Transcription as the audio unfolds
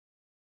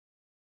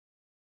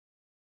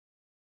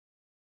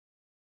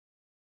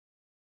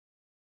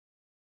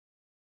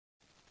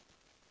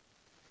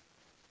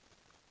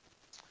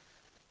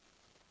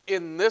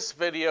In this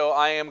video,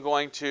 I am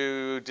going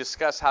to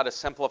discuss how to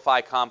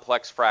simplify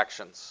complex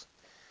fractions.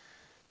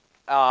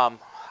 I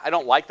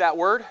don't like that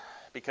word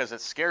because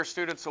it scares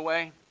students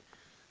away.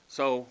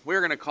 So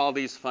we're going to call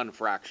these fun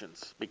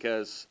fractions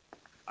because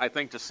I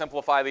think to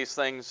simplify these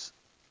things,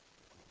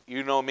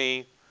 you know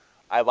me,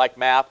 I like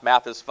math.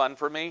 Math is fun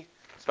for me,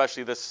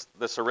 especially this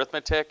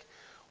arithmetic.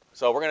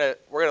 So we're going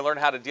to learn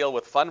how to deal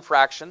with fun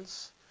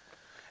fractions.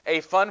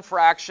 A fun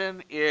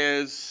fraction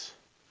is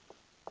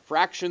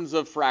fractions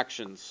of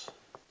fractions.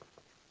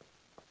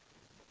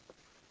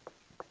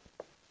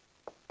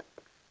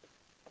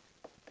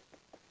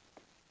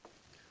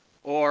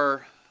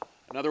 Or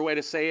another way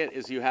to say it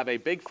is you have a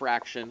big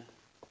fraction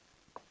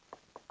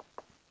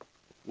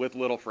with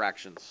little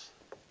fractions.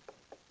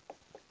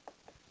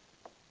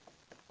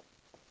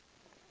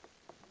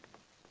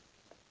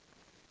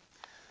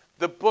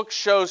 The book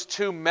shows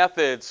two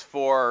methods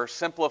for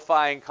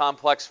simplifying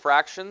complex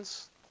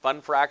fractions,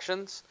 fun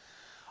fractions.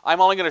 I'm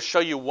only going to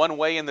show you one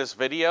way in this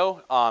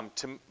video.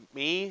 To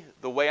me,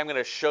 the way I'm going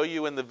to show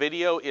you in the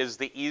video is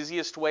the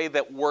easiest way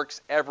that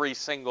works every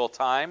single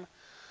time.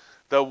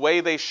 The way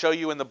they show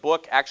you in the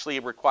book actually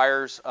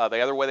requires, the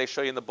other way they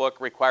show you in the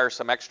book requires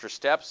some extra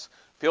steps.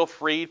 Feel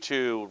free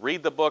to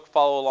read the book,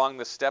 follow along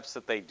the steps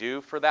that they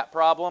do for that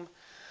problem.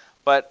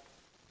 But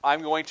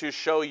I'm going to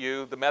show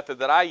you the method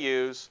that I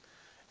use,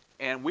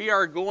 and we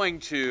are going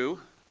to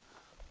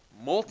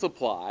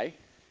multiply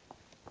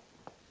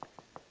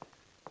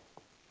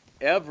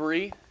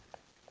every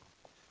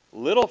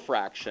little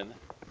fraction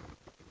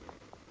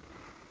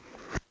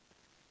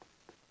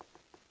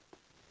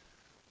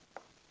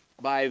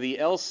by the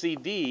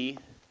LCD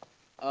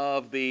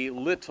of the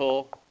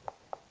little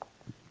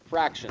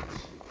fractions.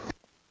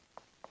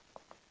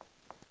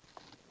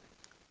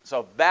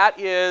 So that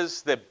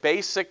is the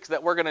basic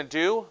that we're going to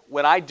do.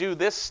 When I do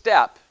this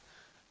step,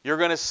 you're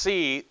going to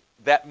see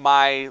that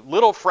my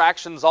little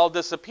fractions all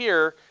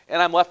disappear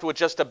and I'm left with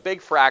just a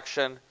big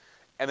fraction.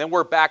 And then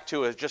we're back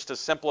to just to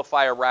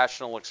simplify a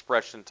rational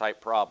expression type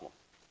problem.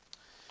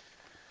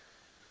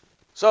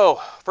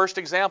 So, first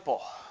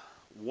example,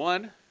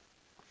 1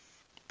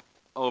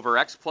 over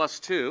x plus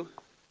 2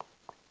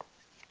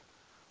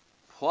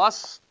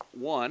 plus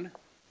 1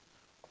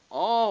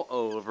 all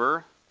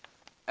over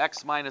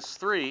x minus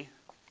 3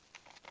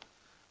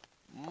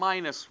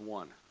 minus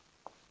 1.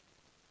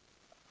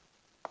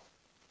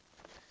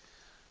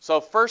 So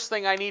first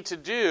thing I need to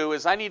do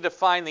is I need to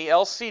find the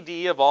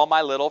LCD of all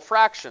my little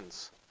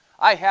fractions.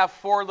 I have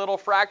 4 little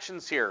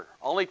fractions here.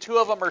 Only 2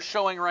 of them are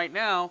showing right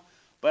now,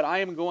 but I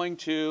am going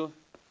to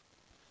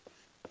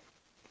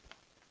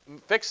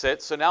fix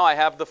it, so now I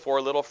have the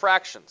 4 little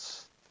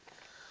fractions.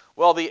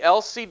 Well, the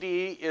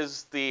LCD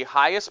is the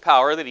highest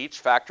power that each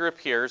factor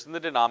appears in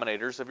the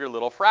denominators of your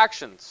little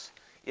fractions.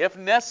 If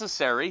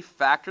necessary,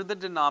 factor the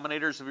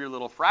denominators of your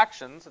little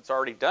fractions. It's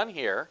already done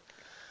here.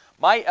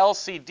 My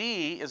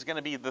LCD is going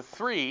to be the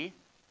 3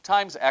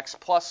 times x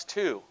plus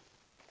 2.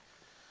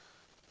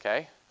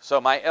 Okay, so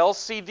my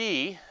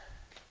LCD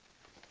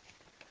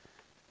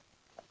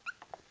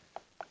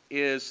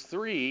is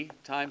 3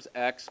 times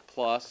x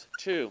plus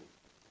 2.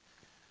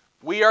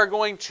 We are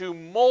going to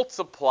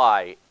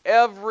multiply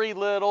every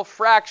little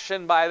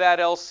fraction by that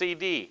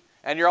LCD.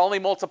 And you're only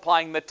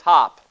multiplying the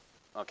top.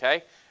 Okay?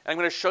 And I'm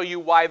going to show you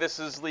why this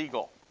is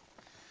legal.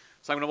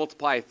 So I'm going to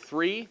multiply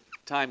 3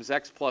 times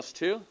x plus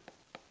 2.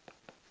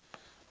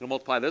 I'm going to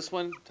multiply this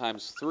one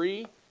times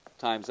 3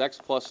 times x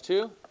plus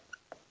 2.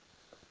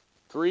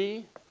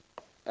 3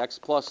 x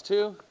plus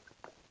 2.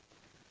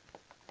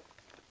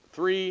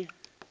 3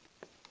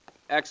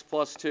 x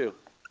plus 2.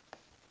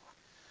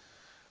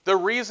 The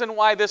reason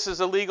why this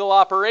is a legal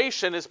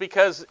operation is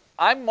because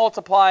I'm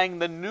multiplying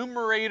the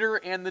numerator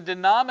and the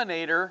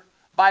denominator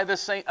by the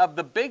same of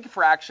the big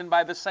fraction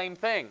by the same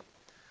thing.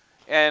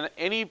 And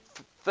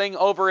anything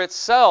over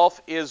itself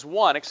is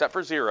 1 except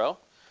for 0.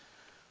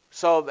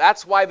 So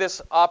that's why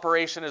this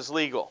operation is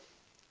legal.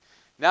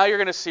 Now you're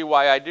going to see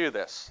why I do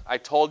this. I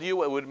told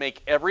you it would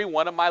make every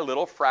one of my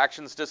little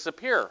fractions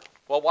disappear.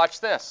 Well,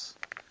 watch this.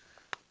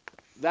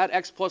 That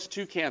x plus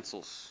 2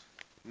 cancels.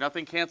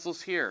 Nothing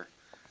cancels here.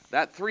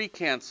 That 3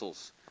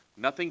 cancels.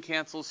 Nothing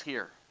cancels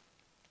here.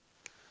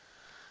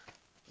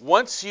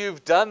 Once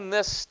you've done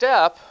this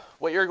step,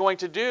 what you're going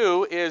to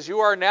do is you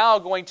are now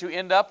going to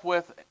end up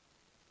with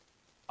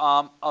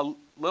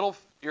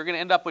you're going to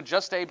end up with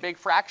just a big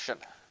fraction.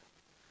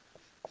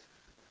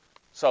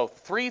 So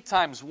 3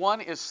 times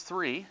 1 is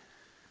 3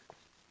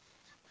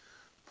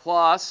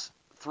 plus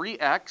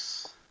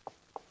 3x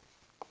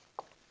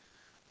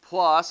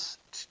plus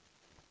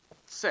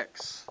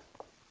 6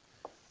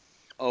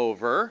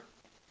 over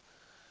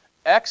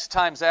x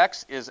times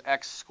x is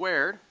x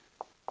squared.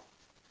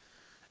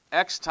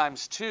 X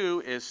times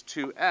 2 is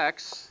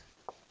 2x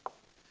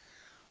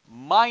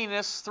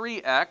minus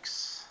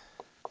 3x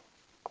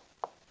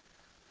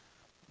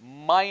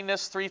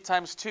minus 3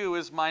 times 2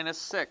 is minus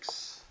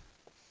 6.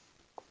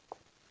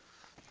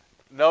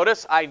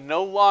 Notice I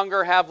no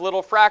longer have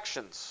little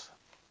fractions.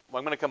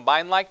 I'm going to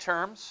combine like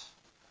terms.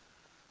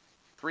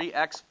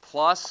 3x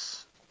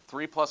plus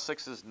 3 plus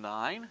 6 is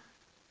 9,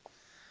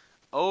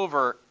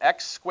 over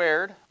x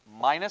squared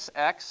minus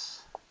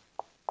x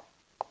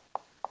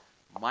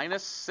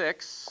minus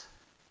 6.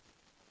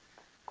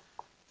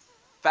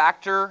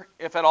 Factor,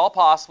 if at all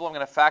possible, I'm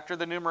going to factor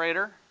the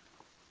numerator.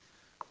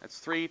 That's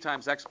 3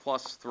 times x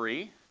plus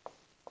 3.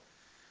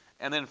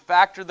 And then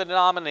factor the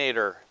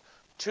denominator.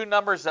 Two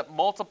numbers that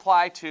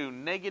multiply to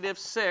negative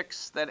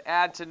 6 that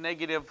add to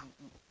negative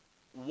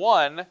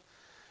 1.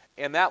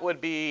 And that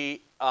would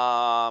be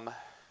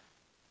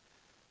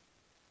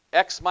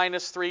x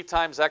minus 3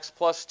 times x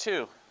plus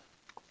 2.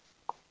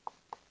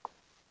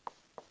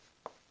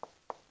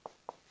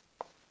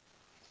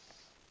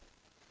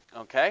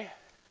 Okay?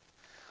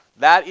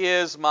 That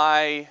is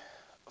my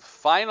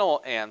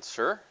final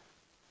answer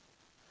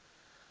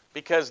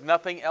because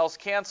nothing else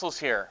cancels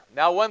here.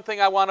 Now, one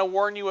thing I want to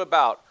warn you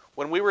about.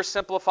 When we were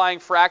simplifying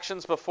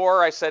fractions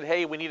before, I said,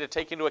 hey, we need to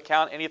take into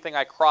account anything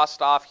I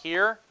crossed off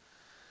here.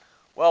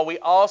 Well, we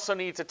also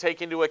need to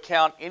take into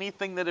account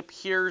anything that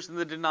appears in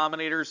the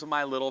denominators of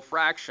my little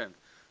fraction.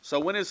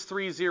 So when is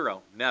 3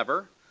 0?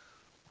 Never.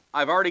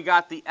 I've already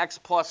got the x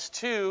plus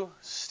 2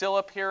 still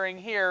appearing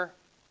here,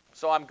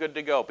 so I'm good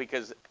to go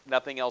because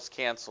nothing else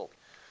canceled.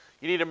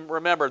 You need to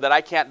remember that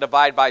I can't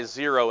divide by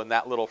 0 in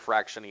that little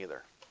fraction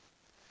either.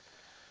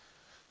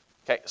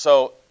 Okay,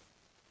 so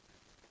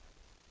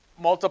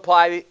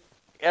multiply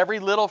every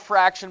little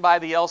fraction by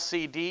the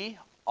LCD.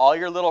 All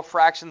your little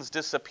fractions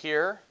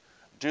disappear.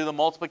 Do the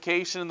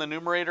multiplication in the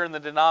numerator and the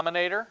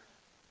denominator.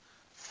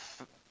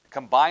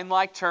 Combine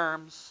like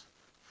terms.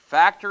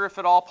 Factor if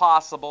at all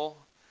possible.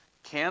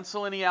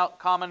 Cancel any out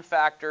common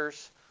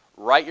factors.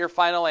 Write your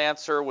final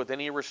answer with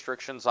any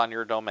restrictions on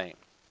your domain.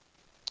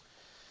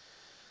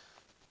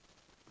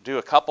 Do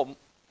a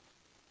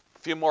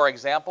few more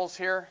examples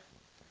here.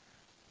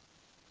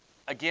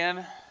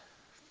 Again,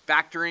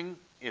 factoring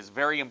is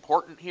very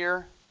important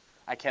here.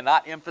 I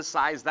cannot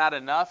emphasize that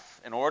enough.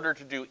 In order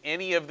to do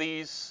any of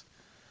these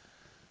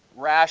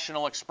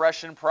rational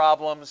expression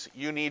problems,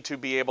 you need to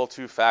be able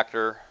to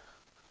factor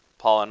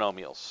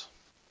polynomials.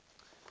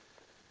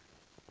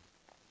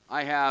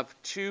 I have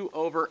 2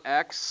 over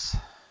x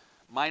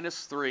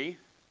minus 3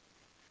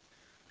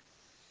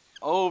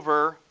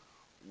 over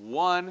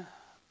 1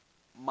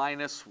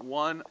 minus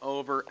 1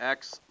 over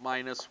x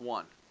minus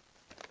 1.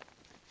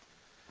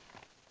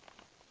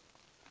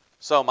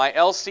 So my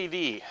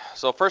LCD.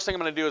 So first thing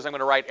I'm going to do is I'm going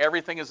to write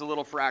everything as a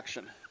little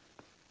fraction.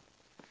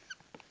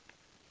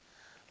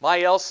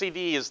 My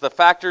LCD is the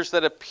factors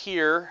that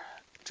appear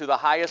to the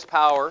highest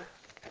power.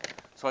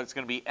 So it's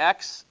going to be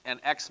x and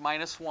x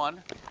minus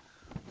 1.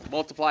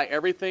 Multiply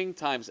everything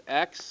times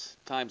x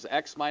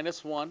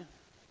minus 1.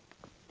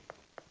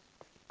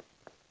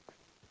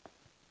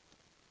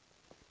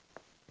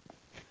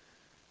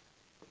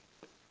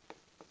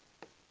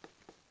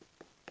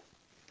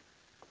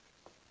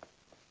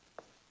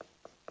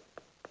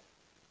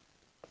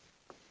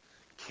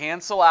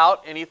 Cancel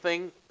out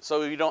anything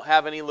so you don't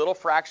have any little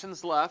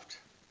fractions left.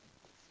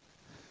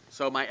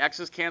 So my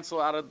x's cancel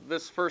out of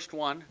this first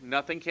one.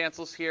 Nothing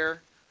cancels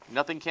here.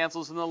 Nothing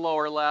cancels in the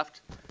lower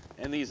left.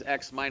 And these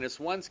x minus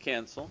 1's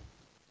cancel.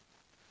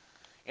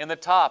 In the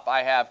top,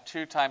 I have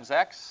 2 times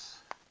x,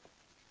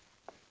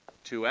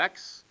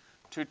 2x.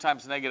 2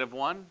 times negative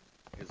 1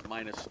 is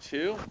minus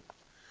 2.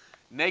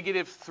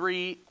 Negative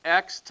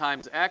 3x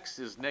times x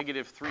is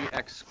negative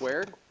 3x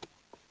squared.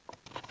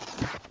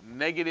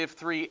 Negative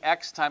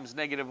 3x times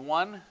negative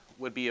 1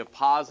 would be a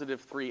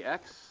positive 3x.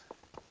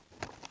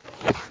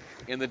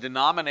 In the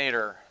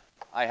denominator,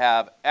 I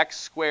have x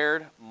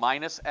squared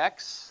minus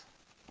x.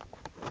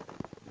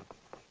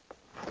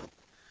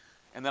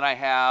 And then I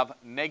have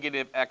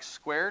negative x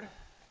squared.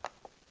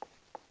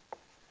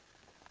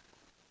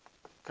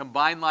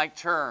 Combine like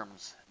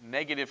terms,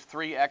 negative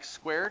 3x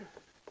squared.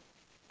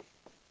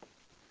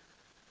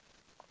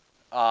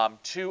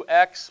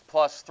 2x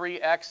plus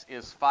 3x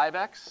is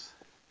 5x.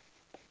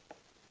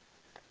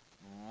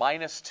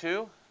 Minus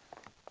 2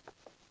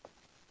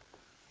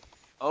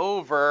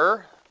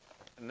 over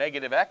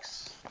negative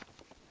x.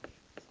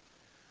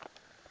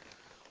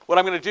 What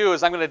I'm going to do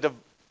is I'm going to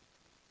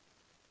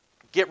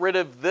get rid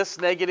of this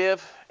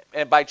negative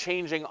and by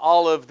changing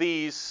all of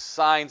these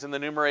signs in the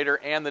numerator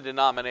and the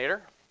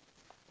denominator.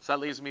 So that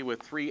leaves me with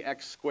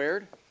 3x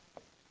squared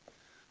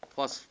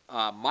plus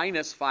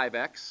minus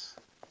 5x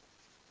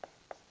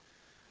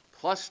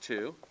plus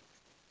 2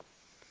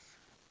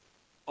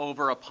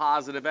 over a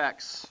positive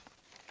x.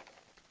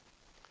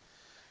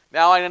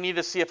 Now I need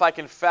to see if I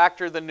can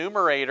factor the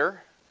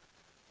numerator.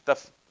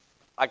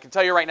 I can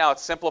tell you right now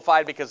it's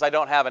simplified because I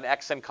don't have an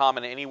x in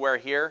common anywhere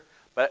here.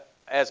 But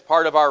as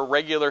part of our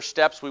regular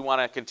steps, we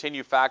want to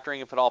continue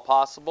factoring if at all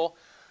possible.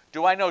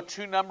 Do I know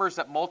two numbers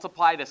that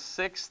multiply to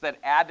 6 that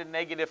add to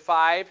negative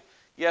 5?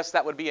 Yes,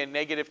 that would be a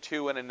negative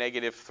 2 and a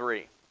negative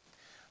 3.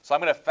 So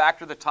I'm going to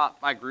factor the top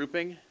by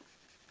grouping.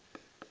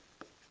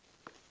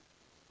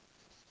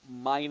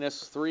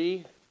 Minus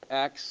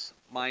 3x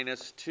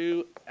minus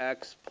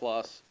 2x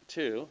plus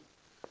 2.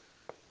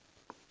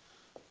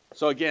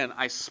 So again,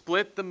 I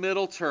split the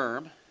middle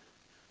term.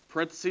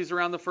 parentheses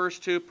around the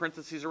first two,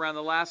 parentheses around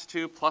the last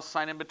two, plus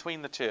sign in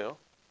between the two.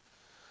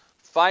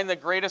 Find the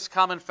greatest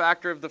common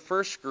factor of the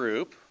first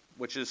group,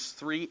 which is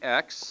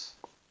 3x.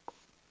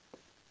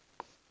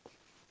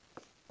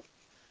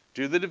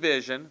 Do the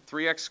division.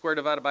 3x squared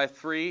divided by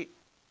 3x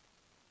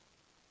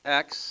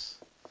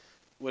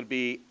would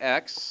be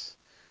x.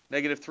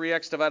 Negative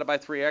 3x divided by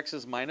 3x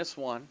is minus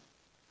 1.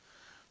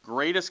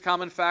 Greatest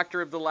common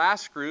factor of the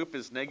last group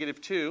is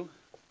negative 2.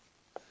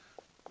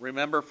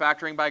 Remember,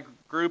 factoring by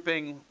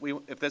grouping,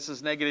 if this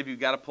is negative, you've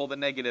got to pull the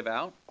negative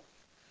out.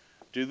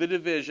 Do the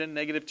division.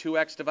 Negative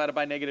 2x divided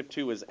by negative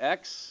 2 is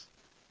x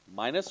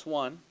minus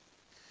 1.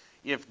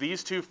 If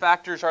these two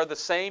factors are the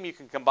same, you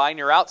can combine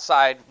your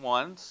outside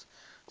ones.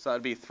 So that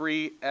would be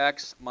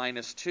 3x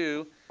minus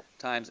 2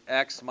 times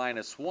x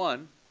minus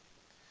 1.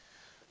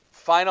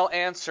 Final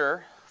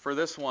answer for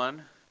this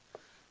one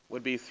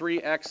would be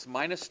 3x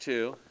minus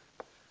 2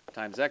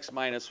 times x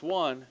minus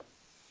 1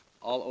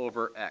 all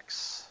over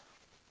x.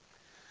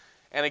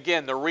 And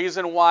again, the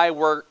reason why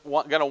we're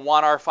going to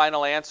want our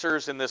final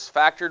answers in this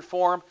factored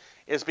form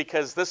is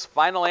because this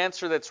final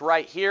answer that's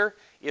right here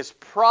is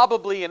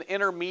probably an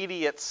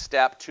intermediate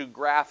step to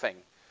graphing.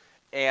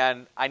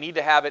 And I need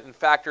to have it in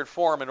factored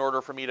form in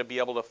order for me to be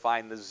able to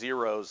find the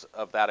zeros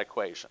of that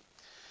equation.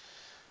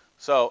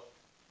 So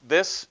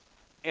this,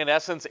 in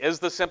essence, is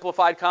the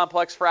simplified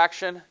complex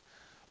fraction,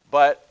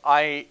 but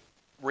I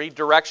read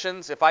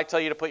directions. If I tell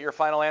you to put your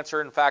final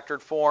answer in factored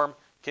form,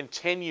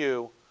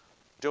 continue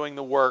doing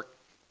the work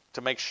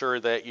to make sure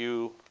that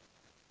you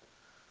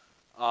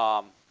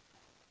are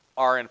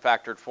in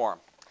factored form.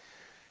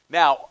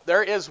 Now,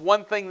 there is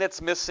one thing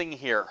that's missing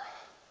here,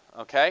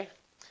 okay?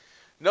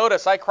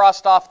 Notice I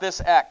crossed off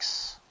this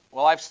x.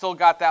 Well, I've still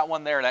got that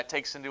one there. That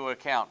takes into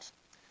account.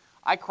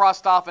 I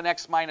crossed off an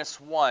x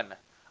minus 1.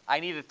 I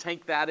need to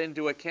take that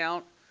into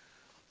account.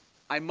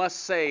 I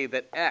must say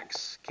that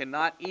x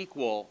cannot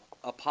equal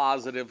a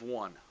positive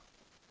 1.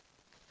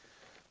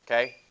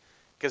 Okay?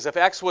 Because if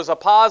x was a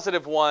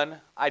positive 1,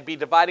 I'd be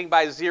dividing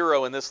by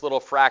 0 in this little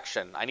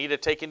fraction. I need to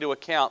take into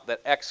account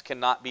that x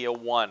cannot be a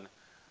 1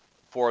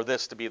 for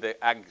this to be the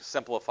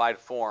simplified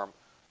form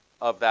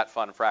of that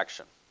fun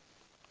fraction.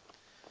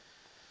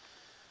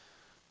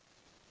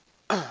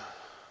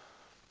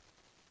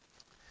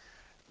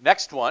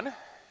 Next one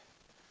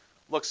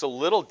looks a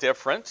little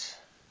different,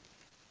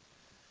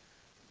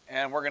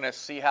 and we're going to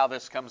see how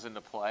this comes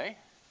into play.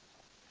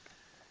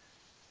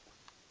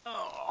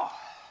 Oh.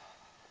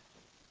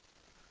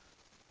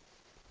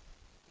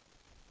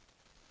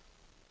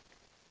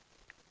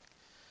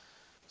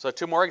 So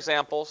 2 more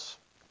examples.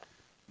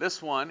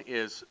 This one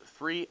is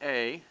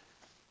 3a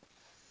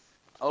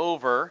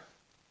over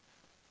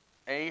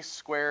a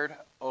squared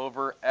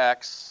over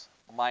x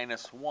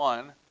minus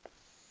 1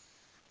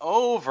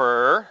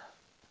 over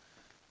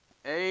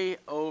a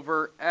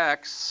over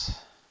x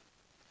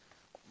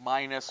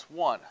minus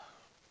 1.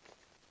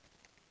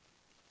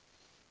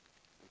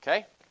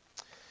 Okay?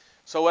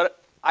 So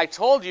what I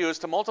told you is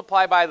to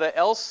multiply by the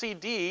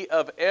LCD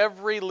of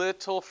every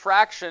little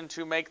fraction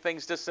to make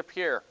things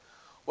disappear.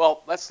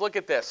 Well, let's look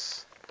at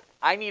this.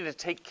 I need to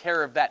take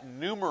care of that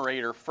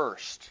numerator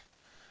first,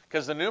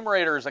 because the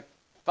numerator is a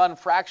fun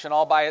fraction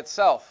all by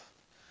itself.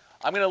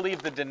 I'm going to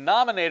leave the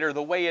denominator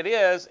the way it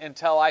is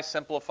until I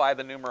simplify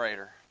the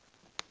numerator.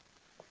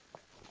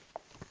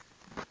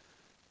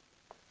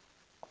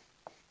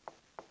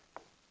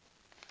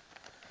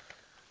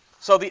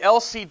 So the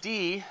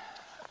LCD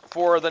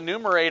for the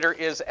numerator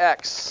is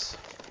x.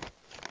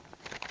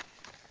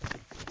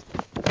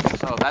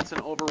 So that's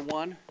an over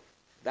 1.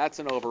 That's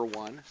an over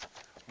 1.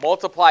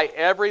 Multiply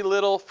every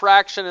little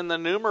fraction in the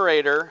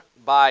numerator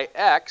by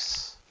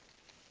x.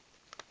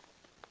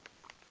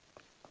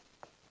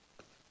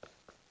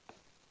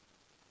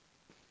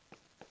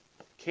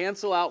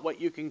 Cancel out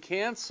what you can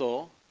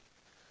cancel,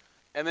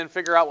 and then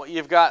figure out what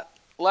you've got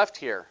left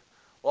here.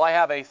 Well, I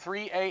have a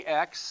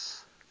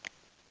 3ax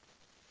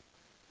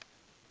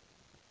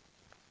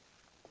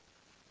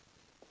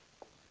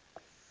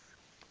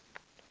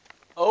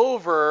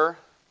over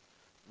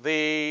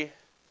the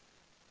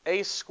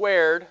a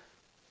squared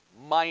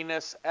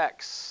minus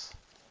x.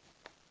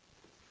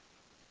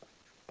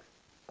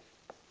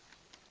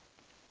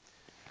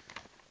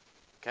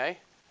 Okay.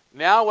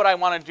 Now what I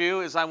want to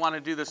do is I want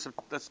to do this.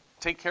 Let's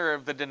take care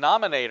of the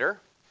denominator.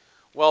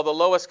 Well, the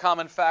lowest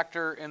common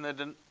factor in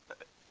the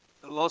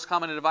lowest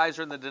common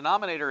divisor in the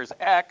denominator is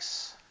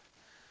x.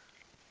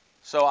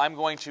 So I'm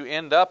going to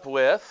end up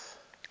with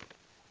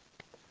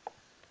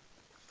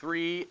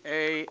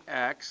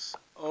 3ax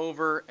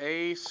over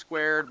a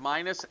squared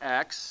minus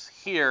x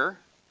here.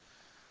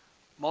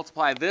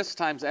 Multiply this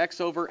times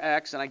x over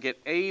x, and I get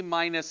a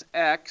minus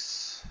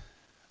x.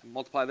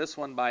 Multiply this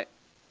one by...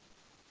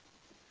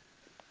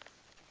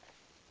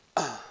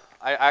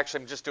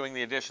 I'm just doing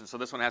the addition, so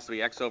this one has to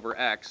be x over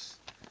x.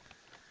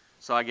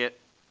 So I get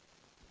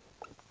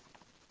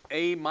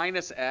a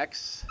minus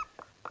x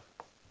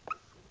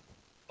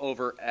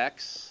over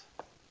x.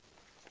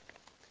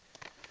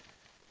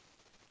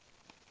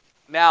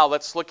 Now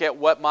let's look at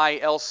what my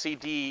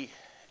LCD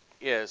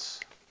is.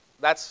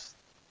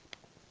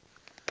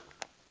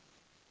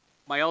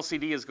 my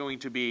LCD is going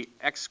to be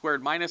x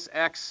squared minus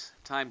x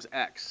times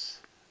x,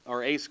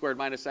 or a squared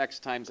minus x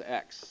times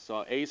x.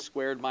 So a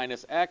squared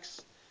minus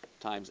x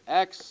times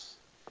x,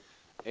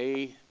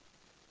 a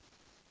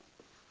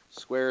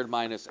squared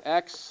minus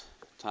x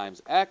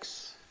times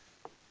x.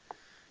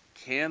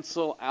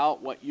 Cancel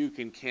out what you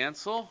can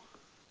cancel.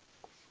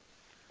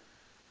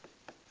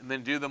 And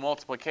then do the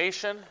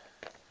multiplication.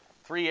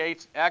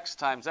 3x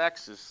times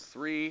x is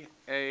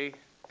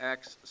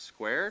 3ax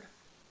squared.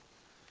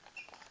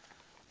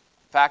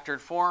 Factored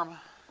form,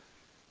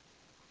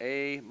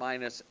 a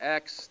minus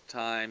x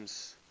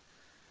times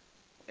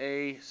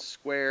a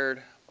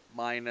squared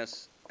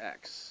minus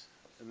x.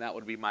 And that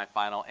would be my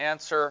final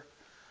answer,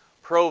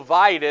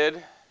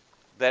 provided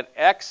that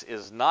x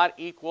is not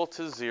equal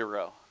to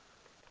 0.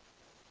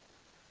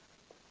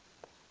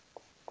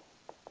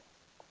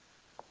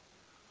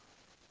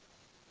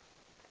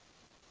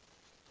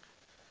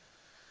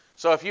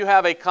 So if you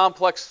have a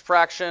complex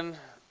fraction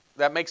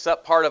that makes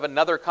up part of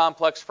another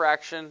complex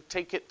fraction,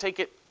 take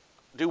it,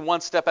 do one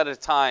step at a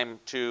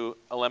time to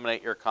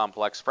eliminate your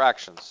complex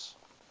fractions.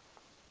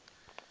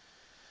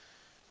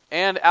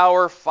 And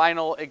our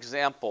final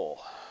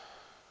example.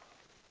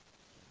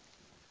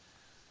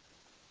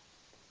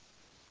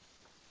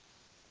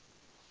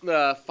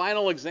 The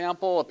final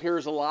example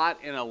appears a lot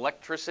in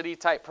electricity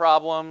type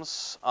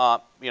problems.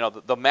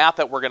 The math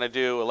that we're going to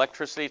do,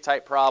 electricity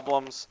type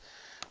problems,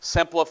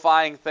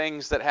 simplifying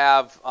things that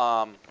have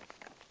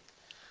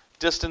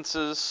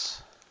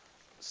distances,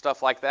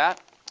 stuff like that.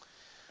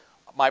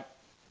 My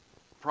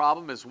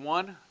problem is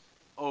 1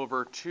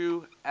 over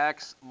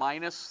 2x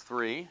minus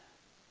 3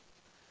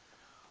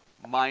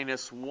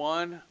 minus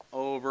 1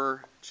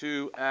 over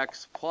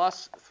 2x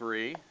plus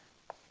 3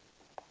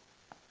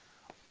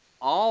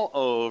 all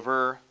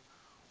over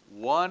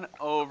 1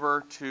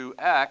 over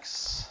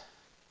 2x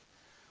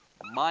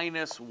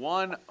minus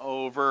 1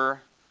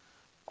 over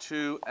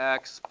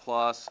 2x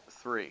plus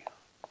 3.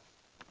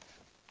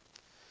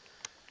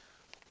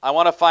 I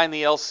want to find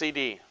the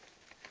LCD.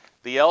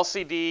 The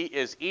LCD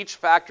is each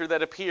factor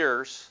that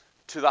appears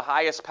to the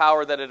highest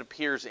power that it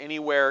appears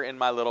anywhere in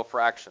my little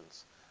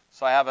fractions.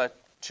 So I have a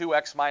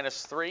 2x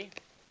minus 3.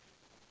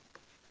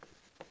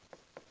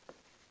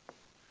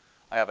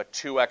 I have a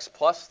 2x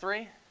plus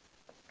 3.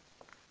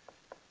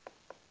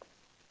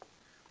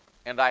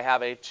 And I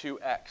have a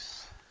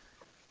 2x.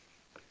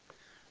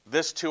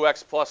 This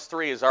 2x plus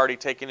 3 is already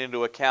taken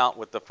into account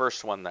with the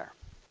first one there.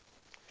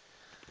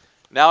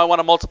 Now I want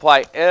to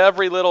multiply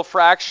every little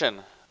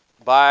fraction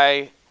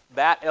by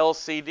that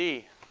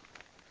LCD.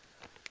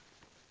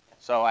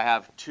 So I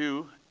have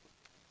 2x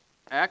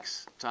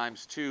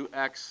times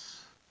 2x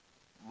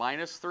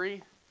minus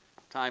 3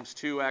 times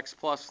 2x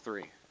plus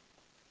 3.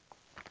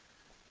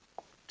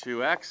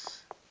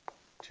 2x,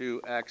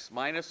 2x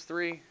minus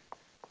 3,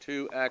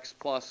 2x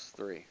plus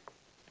 3.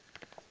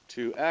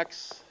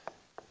 2x,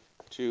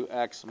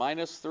 2x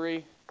minus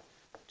 3,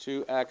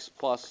 2x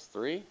plus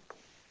 3.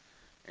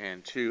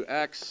 And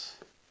 2x,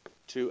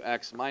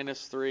 2x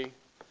minus 3,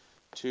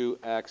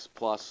 2x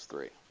plus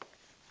 3.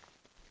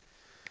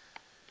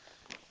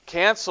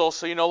 Cancel,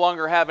 so you no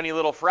longer have any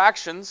little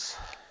fractions.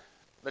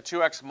 The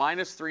 2x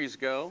minus 3's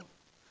go.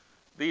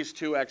 These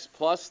 2x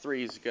plus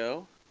 3's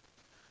go.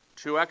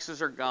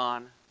 2x's are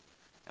gone,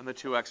 and the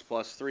 2x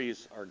plus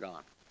 3's are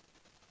gone.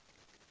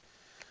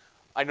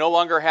 I no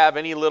longer have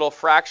any little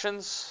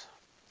fractions.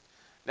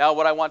 Now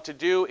what I want to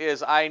do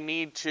is I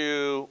need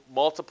to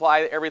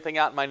multiply everything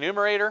out in my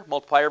numerator,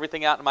 multiply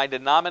everything out in my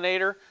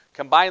denominator,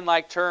 combine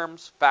like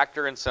terms,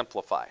 factor, and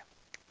simplify.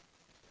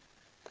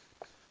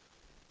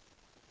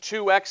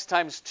 2x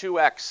times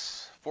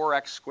 2x,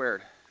 4x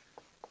squared.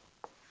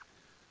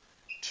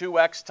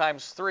 2x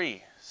times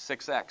 3,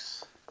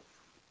 6x.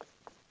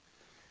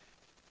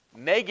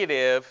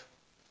 Negative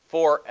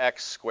 4x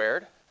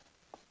squared.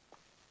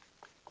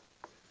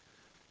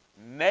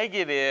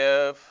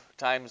 Negative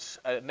times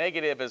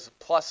negative is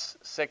plus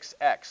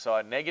 6x. So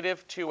a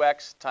negative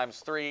 2x times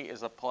 3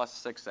 is a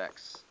plus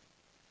 6x.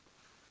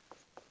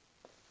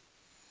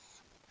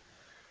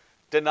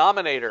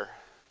 Denominator.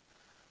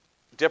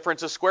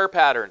 Difference of square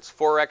patterns.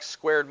 4x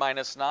squared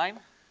minus 9.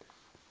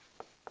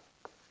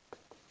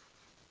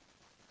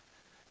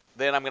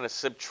 Then I'm going to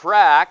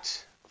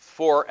subtract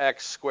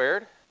 4x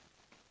squared.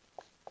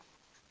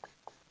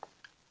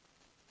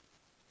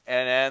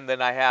 And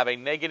then I have a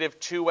negative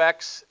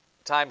 2x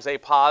times a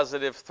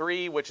positive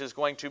 3, which is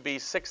going to be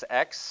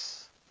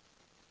 6x.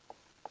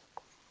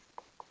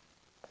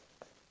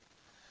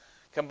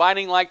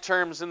 Combining like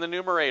terms in the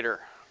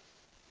numerator.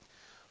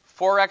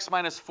 4x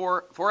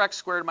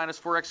squared minus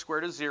 4x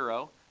squared is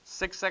 0.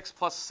 6x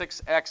plus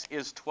 6x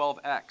is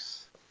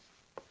 12x.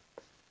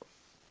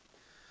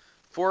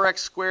 4x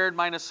squared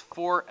minus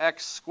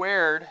 4x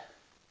squared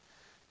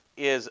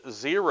is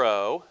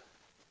 0.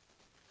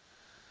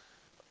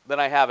 Then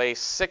I have a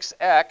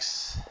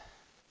 6x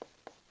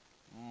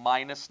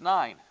minus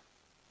 9.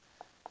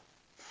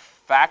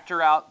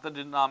 Factor out the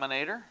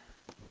denominator.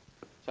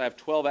 So I have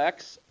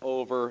 12x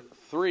over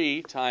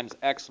 3 times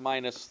x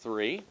minus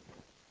 3.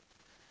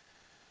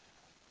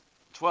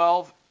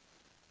 3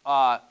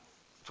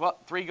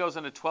 goes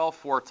into 12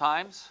 4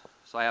 times.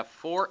 So I have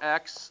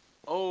 4x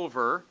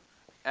over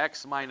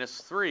x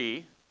minus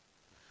 3.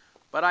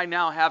 But I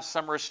now have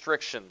some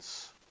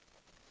restrictions.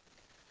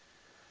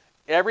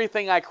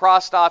 Everything I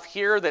crossed off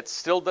here that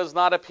still does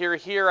not appear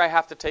here, I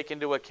have to take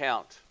into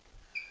account.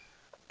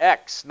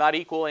 X not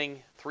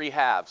equaling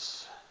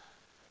 3/2.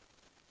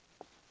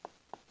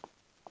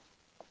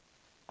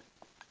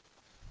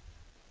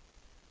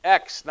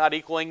 X not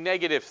equaling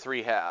negative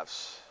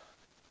 3/2.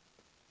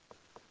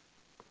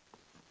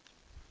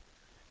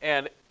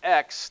 And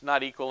x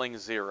not equaling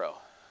 0.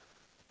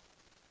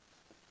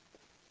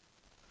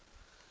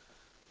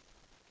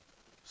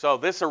 So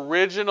this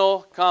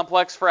original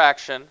complex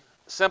fraction,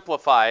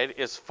 simplified,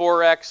 is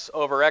 4x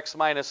over x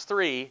minus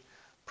 3,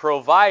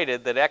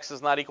 provided that x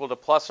is not equal to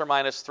plus or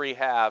minus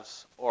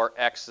 3/2, or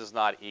x is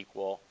not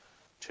equal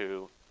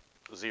to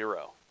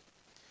 0.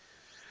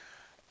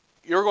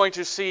 You're going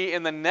to see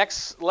in the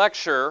next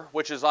lecture,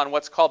 which is on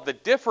what's called the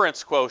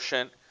difference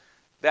quotient,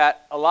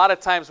 that a lot of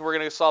times we're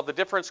going to solve the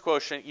difference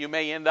quotient, you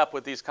may end up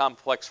with these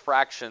complex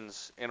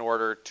fractions in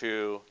order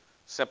to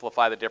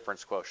simplify the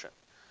difference quotient.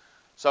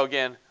 So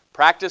again,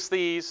 practice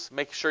these,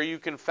 make sure you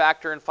can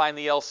factor and find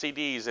the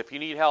LCDs. If you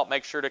need help,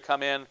 make sure to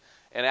come in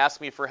and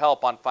ask me for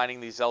help on finding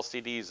these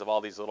LCDs of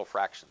all these little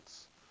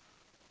fractions.